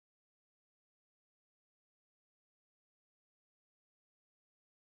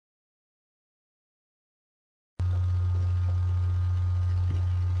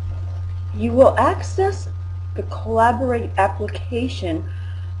You will access the Collaborate application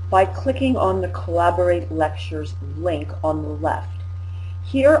by clicking on the Collaborate Lectures link on the left.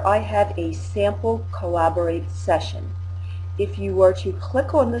 Here I have a sample Collaborate session. If you were to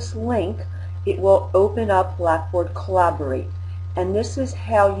click on this link, it will open up Blackboard Collaborate, and this is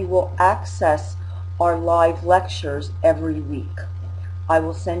how you will access our live lectures every week. I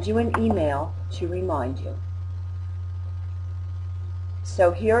will send you an email to remind you.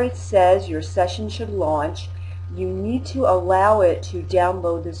 So here it says your session should launch. You need to allow it to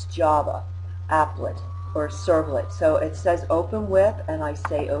download this Java applet or servlet. So it says open with, and I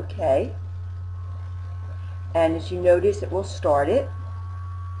say OK. And as you notice, it will start it.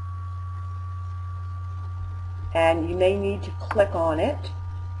 And you may need to click on it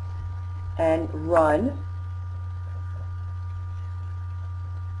and run.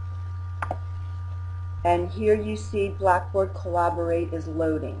 And here you see Blackboard Collaborate is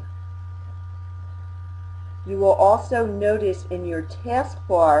loading. You will also notice in your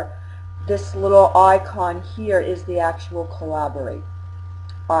taskbar this little icon here is the actual Collaborate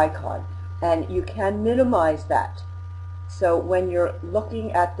icon. And you can minimize that. So when you're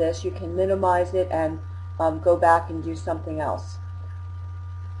looking at this, you can minimize it and go back and do something else.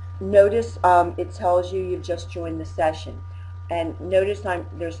 Notice it tells you you've just joined the session. And notice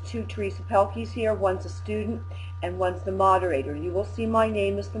there's two Teresa Pelkies here. One's a student and one's the moderator. You will see my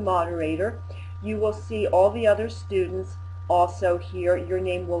name as the moderator. You will see all the other students also here. Your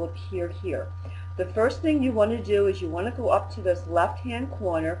name will appear here. The first thing you want to do is you want to go up to this left-hand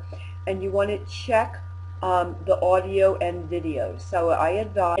corner and you want to check the audio and video. So I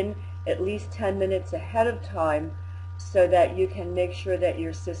advise at least 10 minutes ahead of time so that you can make sure that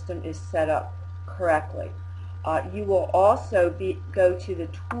your system is set up correctly. You will also go to the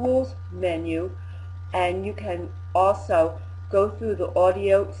Tools menu, and you can also go through the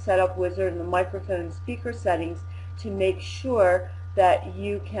Audio Setup Wizard and the microphone and speaker settings to make sure that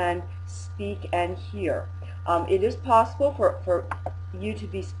you can speak and hear. It is possible for you to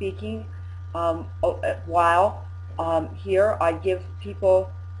be speaking while here. I give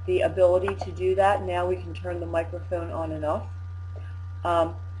people the ability to do that. Now we can turn the microphone on and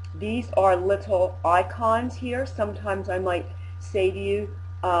off. These are little icons here. Sometimes I might say to you,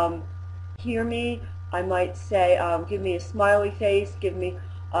 hear me. I might say, give me a smiley face, give me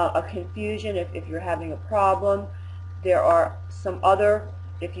a confusion if you're having a problem. There are some other,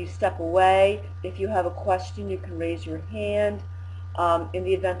 if you step away, if you have a question, you can raise your hand. In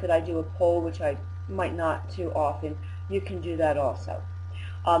the event that I do a poll, which I might not too often, you can do that also.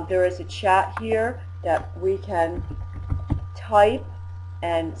 There is a chat here that we can type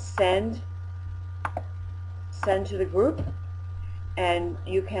and send to the group, and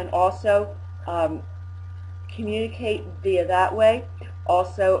you can also communicate via that way,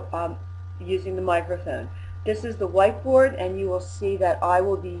 also using the microphone. This is the whiteboard, and you will see that I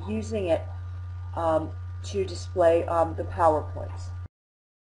will be using it to display the PowerPoints.